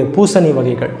வந்து பூசணி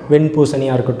வகைகள்,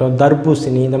 வெண்பூசணியாக இருக்கட்டும்,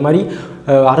 தர்பூசணி, இந்த மாதிரி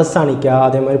அரசாணிக்காய்,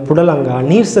 அதே மாதிரி புடலங்காய்,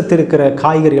 நீர் சத்து இருக்கிற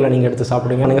காய்கறிகளை நீங்கள் எடுத்து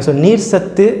சாப்பிடுங்க. நீங்கள் ஸோ நீர்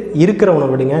சத்து இருக்கிற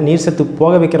உணவு எடுங்க. நீர் சத்து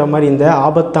போக வைக்கிற மாதிரி இந்த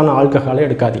ஆபத்தான ஆல்கஹாலை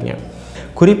எடுக்காதீங்க.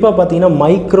 குறிப்பாக பார்த்திங்கன்னா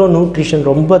மைக்ரோ நியூட்ரிஷன்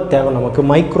ரொம்ப தேவை நமக்கு.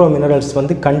 மைக்ரோ மினரல்ஸ்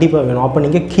வந்து கண்டிப்பாக வேணும். அப்போ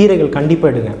நீங்கள் கீரைகள்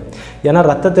கண்டிப்பாக எடுங்க. ஏன்னா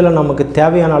ரத்தத்தில் நமக்கு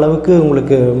தேவையான அளவுக்கு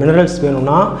உங்களுக்கு மினரல்ஸ்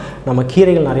வேணும்னா நம்ம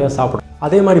கீரைகள் நிறையா சாப்பிடணும்.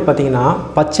 அதே மாதிரி பார்த்திங்கன்னா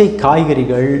பச்சை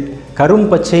காய்கறிகள்,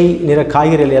 கரும்பச்சை நிற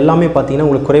காய்கறிகள் எல்லாமே பார்த்திங்கன்னா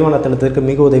உங்களுக்கு குறைவான தனத்திற்கு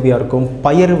மிக உதவியாக இருக்கும்.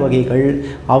 பயறு வகைகள்,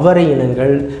 அவரை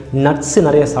இனங்கள், நட்ஸு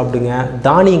நிறைய சாப்பிடுங்க,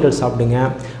 தானியங்கள் சாப்பிடுங்க.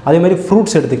 அதே மாதிரி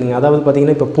ஃப்ரூட்ஸ் எடுத்துக்கோங்க. அதாவது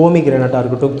பார்த்திங்கன்னா இப்போ போமிகிரானட்டாக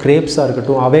இருக்கட்டும், கிரேப்ஸாக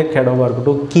இருக்கட்டும், அவகேடோவாக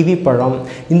இருக்கட்டும், கிவி பழம்,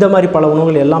 இந்த மாதிரி பல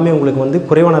உணவுகள் எல்லாமே உங்களுக்கு வந்து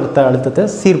குறைவான இரத்த அழுத்தத்தை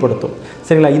சீர்படுத்தும்.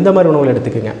 சரிங்களா? இந்த மாதிரி உணவுகள்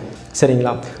எடுத்துக்கோங்க.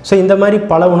 சரிங்களா? ஸோ இந்த மாதிரி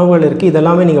பல உணவுகள் இருக்குது.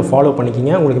 இதெல்லாமே நீங்கள் ஃபாலோ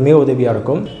பண்ணிக்கிங்க, உங்களுக்கு மிக உதவியாக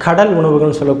இருக்கும். கடல்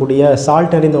உணவுகள்னு சொல்லக்கூடிய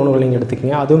சால்ட் நிறைந்த உணவுகள் நீங்கள்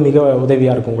எடுத்துக்கிங்க, அதுவும் மிக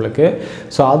உதவியாக இருக்கும் உங்களுக்கு.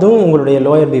 ஸோ அதுவும் உங்களுடைய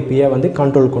லோயர் பிபியை வந்து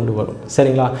கண்ட்ரோல் கொண்டு வரும்.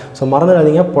 சரிங்களா? ஸோ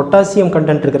மறந்துடாதீங்க, பொட்டாசியம்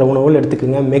கண்டென்ட் இருக்கிற உணவுகள்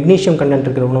எடுத்துக்கோங்க, மெக்னீஷியம் கண்டென்ட்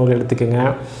இருக்கிற உணவுகள் எடுத்துக்கோங்க.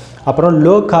 அப்புறம்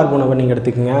லோ கார்ப் உணவை நீங்கள்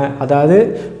எடுத்துக்கோங்க. அதாவது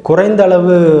குறைந்த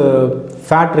அளவு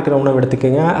ஃபேட் இருக்கிற உணவு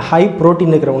எடுத்துக்கோங்க, ஹை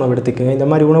ப்ரோட்டீன் இருக்கிற உணவு எடுத்துக்கோங்க. இந்த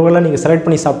மாதிரி உணவுகள்லாம் நீங்கள் செலக்ட்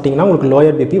பண்ணி சாப்பிட்டிங்கன்னா உங்களுக்கு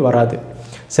லோயர் பிபி வராது.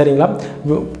 சரிங்களா?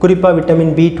 குறிப்பாக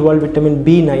விட்டமின் B12, விட்டமின்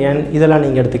B9 இதெல்லாம்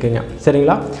நீங்கள் எடுத்துக்கோங்க.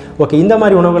 சரிங்களா? ஓகே, இந்த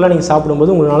மாதிரி உணவுகள்லாம் நீங்கள்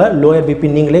சாப்பிடும்போது உங்களால் லோயர்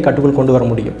பிபி நீங்களே கட்டுக்குள் கொண்டு வர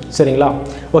முடியும். சரிங்களா?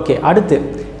 ஓகே, அடுத்து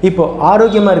இப்போது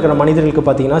ஆரோக்கியமாக இருக்கிற மனிதர்களுக்கு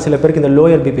பார்த்தீங்கன்னா சில பேருக்கு இந்த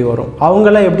லோயர் பிபி வரும்.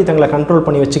 அவங்களாம் எப்படி தங்களை கண்ட்ரோல்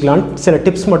பண்ணி வச்சுக்கலான்னு சில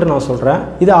டிப்ஸ் மட்டும் நான் சொல்கிறேன்.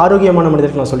 இது ஆரோக்கியமான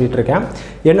மனிதர்களுக்கு நான் சொல்லிட்டு இருக்கேன்.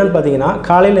 என்னென்னு பார்த்தீங்கன்னா,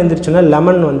 காலையில் எழுந்திரிச்சோன்னா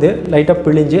லெமன் வந்து லைட்டாக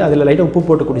பிழிஞ்சு அதில் லைட்டாக உப்பு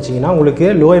போட்டு குடிச்சிங்கன்னா உங்களுக்கு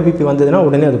லோயர் பிபி வந்ததுன்னா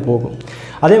உடனே அது போகும்.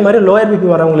 அதே மாதிரி லோயர் பிபி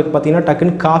வரவங்களுக்கு பார்த்தீங்கன்னா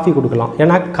டக்குன்னு காஃபி கொடுக்கலாம்.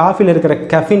 ஏன்னா காஃபியில் இருக்கிற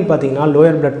கெஃபின் பார்த்தீங்கன்னா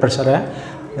லோயர் பிளட் ப்ரெஷரை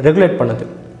ரெகுலேட் பண்ணுது.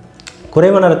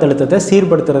 குறைவான ரத்த அழுத்தத்தை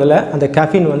சீர்படுத்துறதுல அந்த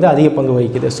கேஃபின் வந்து அதிக பங்கு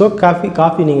வகிக்குது. ஸோ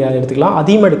காஃபி நீங்கள் எடுத்துக்கலாம்,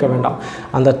 அதிகமாக எடுக்க வேண்டாம்.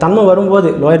 அந்த தன்மை வரும்போது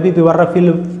லோயர் பிபி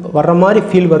வர்ற மாதிரி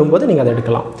ஃபீல் வரும்போது நீங்கள் அதை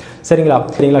எடுக்கலாம். சரிங்களா?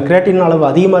 கிரியேட்டின் அளவு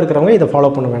அதிகமாக இருக்கிறவங்க இதை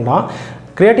ஃபாலோ பண்ண வேண்டாம்.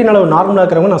 கிரியேட்டின் அளவு நார்மலாக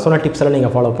இருக்கிறவங்க நான் சொன்ன டிப்ஸ் எல்லாம்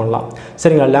நீங்கள் ஃபாலோ பண்ணலாம்.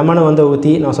 சரிங்களா? லெமனை வந்து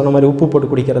ஊற்றி நான் சொன்ன மாதிரி உப்பு போட்டு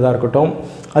குடிக்கிறதா இருக்கட்டும்,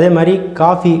 அதே மாதிரி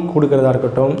காஃபி கொடுக்குறதா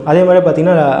இருக்கட்டும், அதே மாதிரி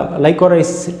பார்த்திங்கன்னா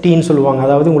லைக்கோரைஸ் டீன்னு சொல்லுவாங்க.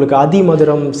 அதாவது உங்களுக்கு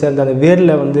அதிமதுரம் சேர்ந்த அந்த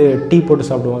வேரில் வந்து டீ போட்டு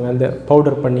சாப்பிடுவாங்க, அந்த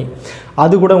பவுடர் பண்ணி,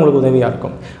 அது கூட உங்களுக்கு உதவியாக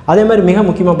இருக்கும். அதே மாதிரி மிக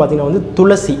முக்கியமாக பார்த்திங்கன்னா வந்து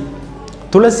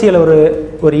துளசியில் ஒரு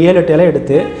 7-8 இலை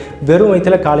எடுத்து வெறும்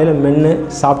வயிற்றில் காலையில் மென்று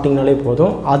சாப்பிட்டிங்கனாலே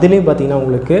போதும். அதுலேயும் பார்த்திங்கன்னா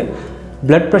உங்களுக்கு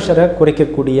பிளட் ப்ரெஷரை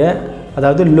குறைக்கக்கூடிய,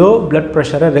 அதாவது லோ பிளட்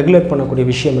ப்ரெஷரை ரெகுலேட் பண்ணக்கூடிய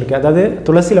விஷயம் இருக்குது. அதாவது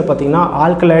துளசியில் பார்த்திங்கன்னா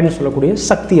ஆல்கலைடுன்னு சொல்லக்கூடிய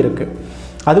சக்தி இருக்குது.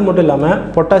 அது மட்டும் இல்லாமல்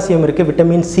பொட்டாசியம் இருக்குது,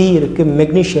 விட்டமின் C இருக்குது,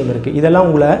 மெக்னீஷியம் இருக்குது. இதெல்லாம்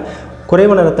உங்களை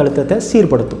குறைவான ரத்த அழுத்தத்தை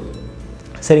சீர்படுத்தும்.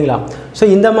 சரிங்களா? ஸோ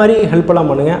இந்த மாதிரி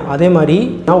ஹெல்ப்லாம் பண்ணுங்கள். அதே மாதிரி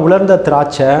நான் உலர்ந்த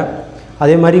திராட்சை,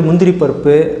 அதே மாதிரி முந்திரி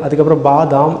பருப்பு, அதுக்கப்புறம்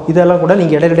பாதாம், இதெல்லாம் கூட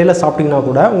நீங்கள் இடையிடையில் சாப்பிட்டிங்கன்னா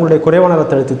கூட உங்களுடைய குறைவான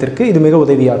ரத்த அழுத்தத்திற்கு இது மிக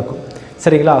உதவியாக இருக்கும்.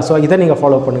 சரிங்களா? ஸோ இதை நீங்கள்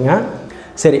ஃபாலோ பண்ணுங்கள்.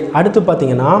 சரி, அடுத்து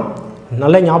பார்த்திங்கன்னா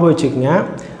நல்லா ஞாபகம் வச்சுக்கோங்க,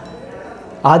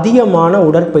 அதிகமான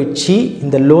உடற்பயிற்சி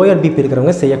இந்த லோயர் பிபி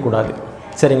இருக்கிறவங்க செய்யக்கூடாது.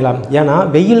 சரிங்களா? ஏன்னா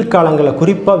வெயில் காலங்களில்,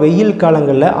 குறிப்பாக வெயில்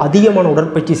காலங்களில் அதிகமான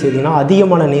உடற்பயிற்சி செய்திங்கன்னா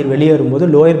அதிகமான நீர் வெளியேறும்போது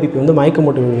லோயர் பிபி வந்து மயக்கம்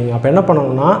போட்டு விடுவீங்க. அப்போ என்ன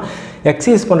பண்ணணும்னா,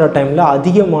 எக்ஸசைஸ் பண்ணுற டைமில்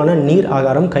அதிகமான நீர்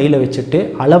ஆகாரம் கையில் வச்சுட்டு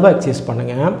அளவாக எக்ஸசைஸ்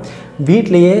பண்ணுங்கள்.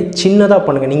 வீட்லேயே சின்னதாக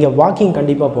பண்ணுங்கள். நீங்கள் வாக்கிங்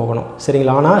கண்டிப்பாக போகணும்.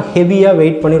 சரிங்களா? ஆனால் ஹெவியாக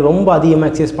வெயிட் பண்ணி ரொம்ப அதிகமாக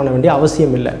எக்ஸசைஸ் பண்ண வேண்டிய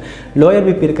அவசியம் இல்லை. லோயர்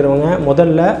பிபி இருக்கிறவங்க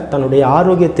முதல்ல தன்னுடைய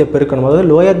ஆரோக்கியத்தை பெருக்கணும். அதாவது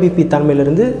லோயர் பிபி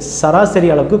தன்மையிலிருந்து சராசரி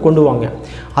அளவுக்கு கொண்டு வாங்க.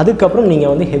 அதுக்கப்புறம்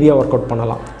நீங்கள் வந்து ஹெவியாக ஒர்க் அவுட்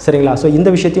பண்ணலாம். சரிங்களா? ஸோ இந்த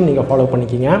விஷயத்தையும் நீங்கள் ஃபாலோ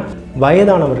பண்ணிக்கிங்க.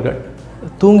 வயதானவர்கள்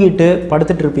தூங்கிட்டு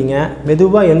படுத்துட்டு இருப்பீங்க,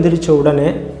 மெதுவாக எந்திரிச்ச உடனே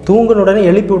தூங்கின உடனே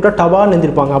எழுப்பி விட்டால் டபால்னு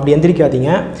எந்திரிப்பாங்க. அப்படி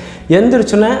எந்திரிக்காதீங்க.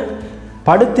 எந்திரிச்சோன்னே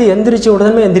படுத்து எந்திரிச்ச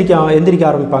உடனே எந்திரிக்க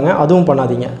ஆரம்பிப்பாங்க. அதுவும்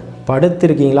பண்ணாதீங்க.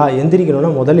 படுத்துருக்கீங்களா,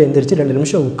 எந்திரிக்கணும்னா முதல்ல எந்திரிச்சு 2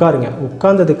 நிமிஷம் உட்காருங்க.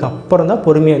 உட்கார்ந்ததுக்கு அப்புறம் தான்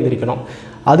பொறுமையாக எந்திரிக்கணும்.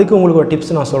 அதுக்கு உங்களுக்கு ஒரு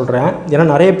டிப்ஸ் நான் சொல்கிறேன். ஏன்னா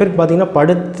நிறைய பேருக்கு பார்த்தீங்கன்னா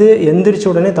படுத்து எந்திரிச்ச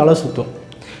உடனே தலை சுற்றும்.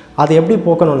 அதை எப்படி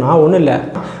போக்கணும்னா, ஒன்றும் இல்லை,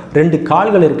 2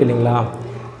 கால்கள் இருக்குது இல்லைங்களா,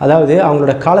 அதாவது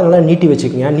அவங்களோட காலங்களை நீட்டி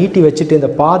வச்சுக்கோங்க. நீட்டி வச்சுட்டு இந்த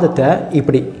பாதத்தை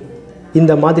இப்படி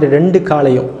இந்த மாதிரி 2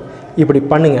 காலையும் இப்படி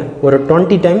பண்ணுங்கள். ஒரு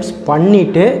 20 டைம்ஸ்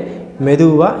பண்ணிவிட்டு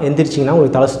மெதுவாக எந்திரிச்சிங்கன்னா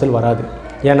உங்களுக்கு தலை சுற்றல் வராது.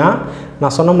 ஏன்னா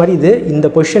நான் சொன்ன மாதிரி இந்த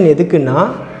பொசிஷன் எதுக்குன்னா,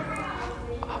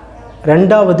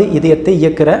 2வது இதயத்தை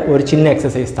இயக்கிற ஒரு சின்ன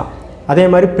எக்ஸசைஸ் தான். அதே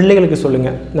மாதிரி பிள்ளைகளுக்கு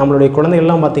சொல்லுங்கள். நம்மளுடைய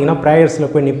குழந்தைகள்லாம் பார்த்திங்கன்னா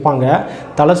ப்ரேயர்ஸில் போய் நிற்பாங்க,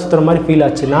 தலை சுற்றுற மாதிரி ஃபீல்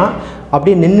ஆச்சுன்னா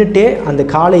அப்படியே நின்றுட்டே அந்த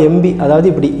காலை எம்பி, அதாவது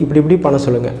இப்படி பண்ண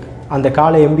சொல்லுங்கள். அந்த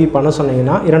காலை எம்பி பண்ண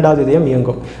சொன்னீங்கன்னா 2வது இதயம்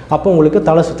இயங்கும். அப்போ உங்களுக்கு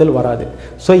தலை சுற்றல் வராது.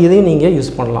 ஸோ இதையும் நீங்கள்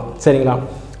யூஸ் பண்ணலாம். சரிங்களா?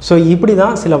 ஸோ இப்படி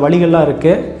தான் சில வழிகள்லாம்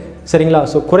இருக்குது. சரிங்களா?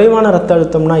 ஸோ குறைவான ரத்த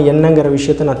அழுத்தம்னா என்னங்கிற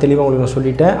விஷயத்தை நான் தெளிவாக உங்களுக்கு நான்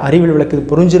சொல்லிட்டேன். அறிவியல் விளக்கு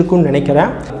புரிஞ்சிருக்கும்னு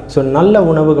நினைக்கிறேன். ஸோ நல்ல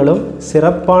உணவுகளும்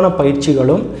சிறப்பான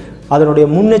பயிற்சிகளும் அதனுடைய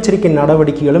முன்னெச்சரிக்கை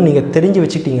நடவடிக்கைகளும் நீங்கள் தெரிஞ்சு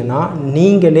வச்சுக்கிட்டிங்கன்னா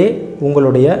நீங்களே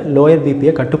உங்களுடைய லோயர்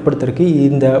பிபியை கட்டுப்படுத்துறதுக்கு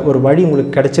இந்த ஒரு வழி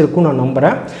உங்களுக்கு கிடைச்சிருக்கும் நான்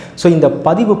நம்புகிறேன். ஸோ இந்த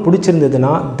பதிவு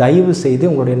பிடிச்சிருந்ததுன்னா தயவு செய்து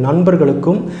உங்களுடைய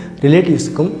நண்பர்களுக்கும்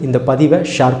ரிலேட்டிவ்ஸுக்கும் இந்த பதிவை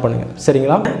ஷேர் பண்ணுங்கள்.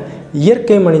 சரிங்களா?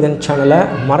 இயற்கை மனிதன் சேனலை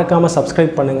மறக்காமல்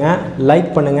சப்ஸ்கிரைப் பண்ணுங்கள், லைக்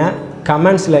பண்ணுங்கள்.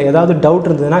 கமெண்ட்ஸில் ஏதாவது டவுட்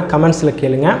இருந்ததுன்னா கமெண்ட்ஸில்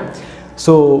கேளுங்க.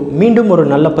 ஸோ மீண்டும் ஒரு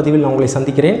நல்ல பதிவில் நான் உங்களை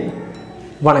சந்திக்கிறேன்.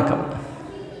 வணக்கம்.